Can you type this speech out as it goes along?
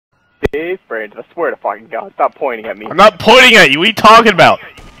Dave, Brandon, I swear to fucking God, stop pointing at me. I'm not pointing at you. What are you talking about?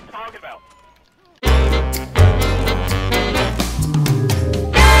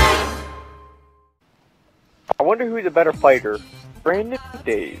 I wonder who's a better fighter, Brandon or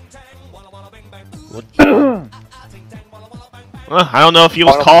Dave? I don't know if he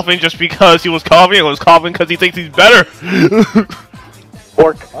was coughing just because he was coughing, or was coughing because he thinks he's better.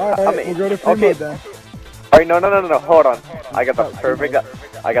 Alright, we'll go to free mode then. Alright, no, hold on. I got the perfect no,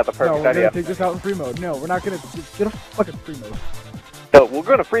 we're idea. gonna take this out in free mode. No, we're not gonna get a fucking free mode. No, we'll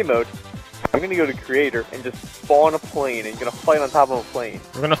go to free mode. I'm gonna go to creator and just spawn a plane and you're gonna fight on top of a plane.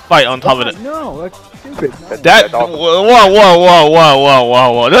 We're gonna fight on top of it. No, that's stupid. No. That awesome.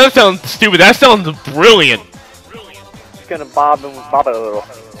 whoa. That doesn't sound stupid. That sounds brilliant. Just gonna bob it a little.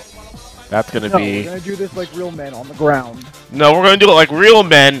 That's gonna No, be. we're gonna do this like real men on the ground. No, we're gonna do it like real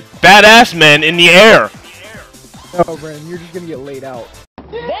men, badass men in the air. No, Brandon, you're just gonna get laid out.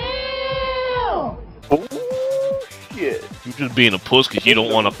 Damn! Ooh, shit. You're just being a puss because you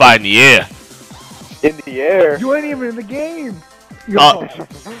don't want to fight in the air. In the air. You ain't even in the game. Oh.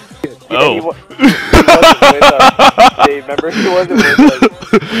 Yeah, he wasn't with Dave, remember? He wasn't with us.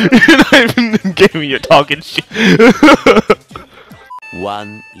 You're not even in the game. You're talking shit.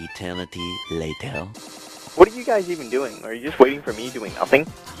 One eternity later. What are you guys even doing? Are you just waiting for me doing nothing?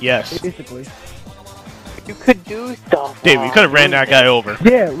 Yes. Basically. You could do stuff. Dave, you could have ran that guy over.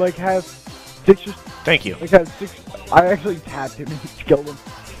 Yeah, like have six or Thank you. like have six. I actually tapped him and killed him.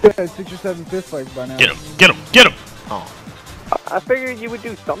 He had 6 or 7 fist fights by now. Get him. Get him. Get him. Oh. I figured you would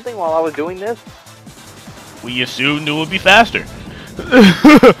do something while I was doing this. We assumed it would be faster.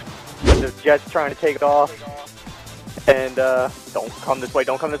 There's jets trying to take off. And, don't come this way,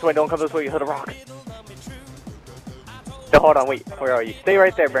 don't come this way, don't come this way, you hit a rock. No, hold on, wait, where are you? Stay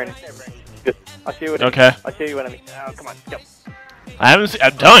right there, Brandon. Good. I'll show you what Okay. I'll show you what I mean. Oh, come on, go. I'm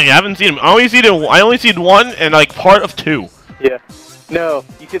telling you, I haven't seen him. I only seen one and like part of 2. Yeah. No,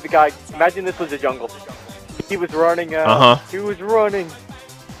 you see the guy, imagine this was a jungle. He was running, he was running.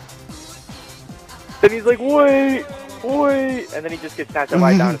 Then he's like, wait, and then he just gets snatched up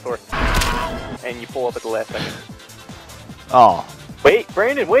by a dinosaur. And you pull up at the last second. Oh. Wait,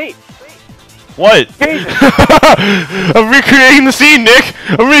 Brandon, wait! What? Jesus. I'm recreating the scene, Nick!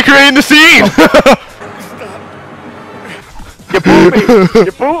 I'm recreating the scene! You booped me!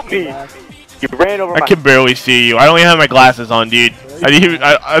 You booped me! You ran over I my... can barely see you. I don't even have my glasses on, dude.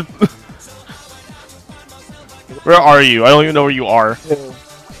 Where are you? I don't even know where you are.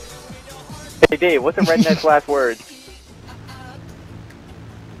 Hey Dave, what's the redneck's last words?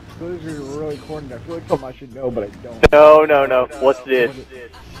 Those are really corny. I feel like something I should know, but I don't. No. What's this?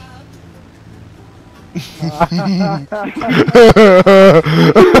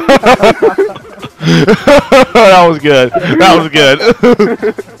 That was good. That was good.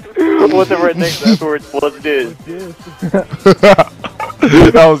 What's the redneck's last words? What's this?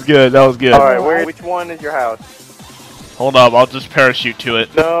 That was good. That was good. Alright, which one is your house? Hold up, I'll just parachute to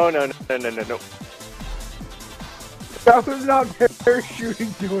it. No. That was not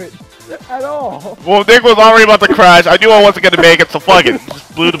parachuting to it at all. Well, Nick was already about to crash. I knew I wasn't going to make it, so fuck it.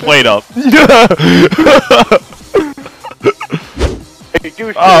 Just blew the plane up. Hey,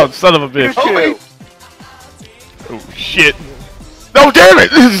 douche. Oh, son of a bitch. Oh, shit. No, damn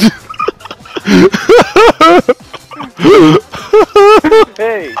it!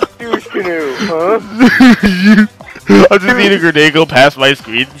 Hey, douche canoe, huh? I just need a grenade go past my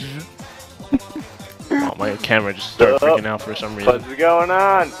screen. Oh, my camera just started freaking out for some reason. What's going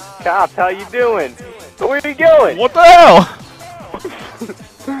on? Cops, how you doing? Where are you going? What the hell?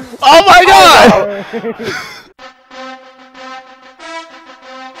 Oh my god!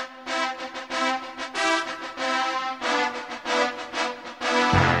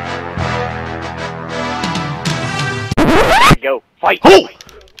 Go, fight! Oh!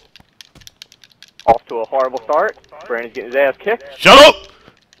 Off to a horrible start. Brandon's getting his ass kicked. Shut up!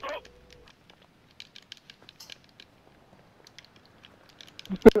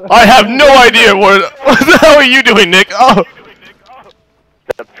 I have no idea what the hell are you doing, Nick? Oh!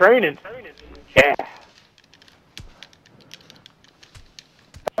 I'm training. Yeah.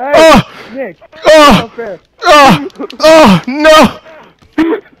 Hey, Oh! Nick. Oh! Unfair. Oh! No!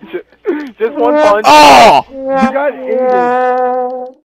 Just one punch. Oh! You got aided.